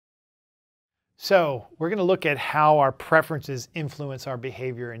So we're going to look at how our preferences influence our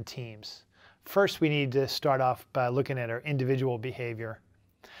behavior in teams. First, we need to start off by looking at our individual behavior.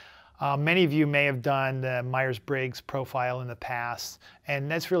 Many of you may have done the Myers-Briggs profile in the past, and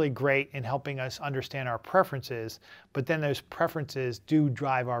that's really great in helping us understand our preferences, but then those preferences do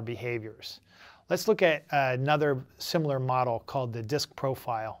drive our behaviors. Let's look at another similar model called the DISC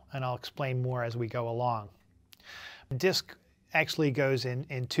profile, and I'll explain more as we go along. DISC actually goes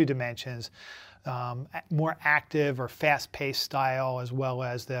in two dimensions. More active or fast-paced style, as well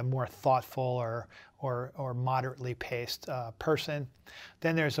as the more thoughtful or moderately paced person.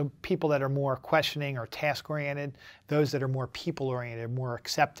 Then there's people that are more questioning or task-oriented, those that are more people-oriented, more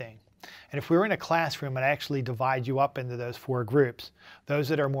accepting. And if we were in a classroom, I'd actually divide you up into those four groups. Those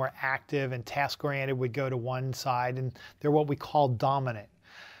that are more active and task-oriented would go to one side, and they're what we call dominant.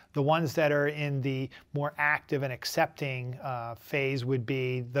 The ones that are in the more active and accepting phase would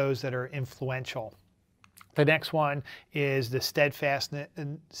be those that are influential. The next one is the steadfast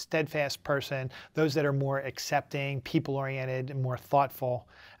person, those that are more accepting, people-oriented, and more thoughtful.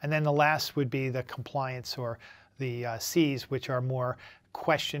 And then the last would be the compliance, or the C's, which are more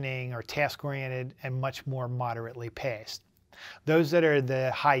questioning or task-oriented and much more moderately paced. Those that are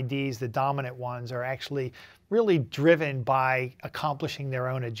the high D's, the dominant ones, are actually really driven by accomplishing their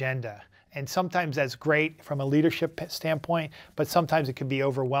own agenda. And sometimes that's great from a leadership standpoint, but sometimes it can be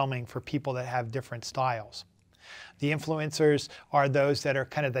overwhelming for people that have different styles. The influencers are those that are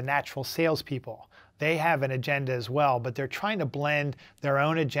kind of the natural salespeople. They have an agenda as well, but they're trying to blend their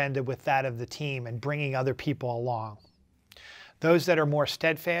own agenda with that of the team and bringing other people along. Those that are more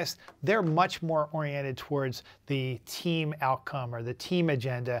steadfast, they're much more oriented towards the team outcome or the team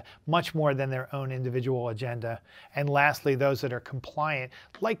agenda, much more than their own individual agenda. And lastly, those that are compliant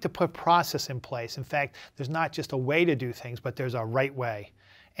like to put process in place. In fact, there's not just a way to do things, but there's a right way.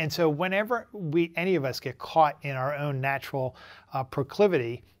 And so whenever any of us get caught in our own natural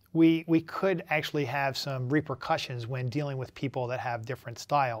proclivity, we could actually have some repercussions when dealing with people that have different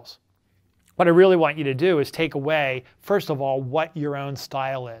styles. What I really want you to do is take away, first of all, what your own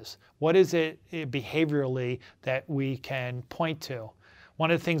style is. What is it behaviorally that we can point to?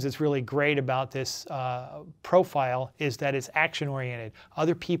 One of the things that's really great about this profile is that it's action-oriented.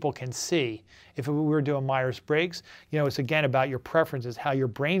 Other people can see. If we were doing Myers-Briggs, it's again about your preferences, how your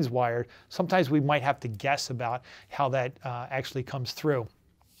brain's wired. Sometimes we might have to guess about how that actually comes through.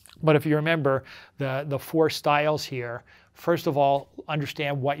 But if you remember the four styles here, first of all,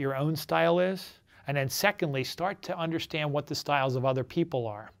 understand what your own style is. And then secondly, start to understand what the styles of other people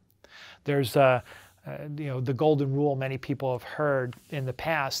are. There's the golden rule many people have heard in the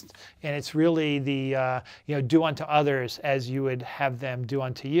past, and it's really the do unto others as you would have them do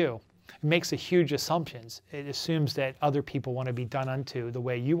unto you. It makes a huge assumptions. It assumes that other people want to be done unto the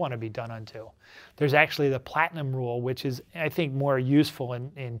way you want to be done unto. There's actually the platinum rule, which is, I think, more useful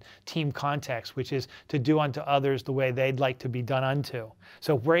in team context, which is to do unto others the way they'd like to be done unto.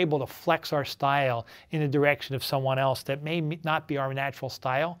 So if we're able to flex our style in the direction of someone else that may not be our natural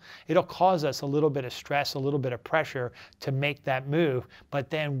style, it'll cause us a little bit of stress, a little bit of pressure to make that move. But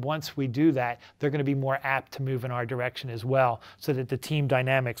then once we do that, they're going to be more apt to move in our direction as well, so that the team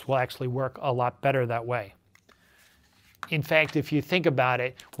dynamics will actually work a lot better that way. In fact, if you think about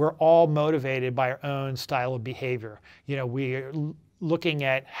it, we're all motivated by our own style of behavior. We're looking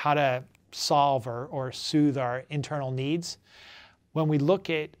at how to solve or soothe our internal needs. When we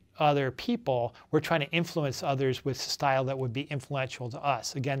look at other people, we're trying to influence others with a style that would be influential to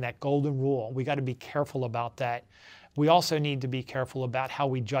us. Again, that golden rule. We got to be careful about that. We also need to be careful about how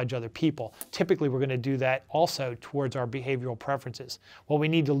we judge other people. Typically, we're going to do that also towards our behavioral preferences. What we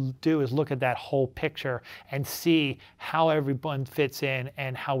need to do is look at that whole picture and see how everyone fits in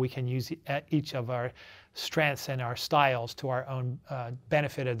and how we can use each of our strengths and our styles to our own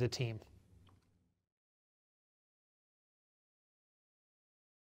benefit of the team.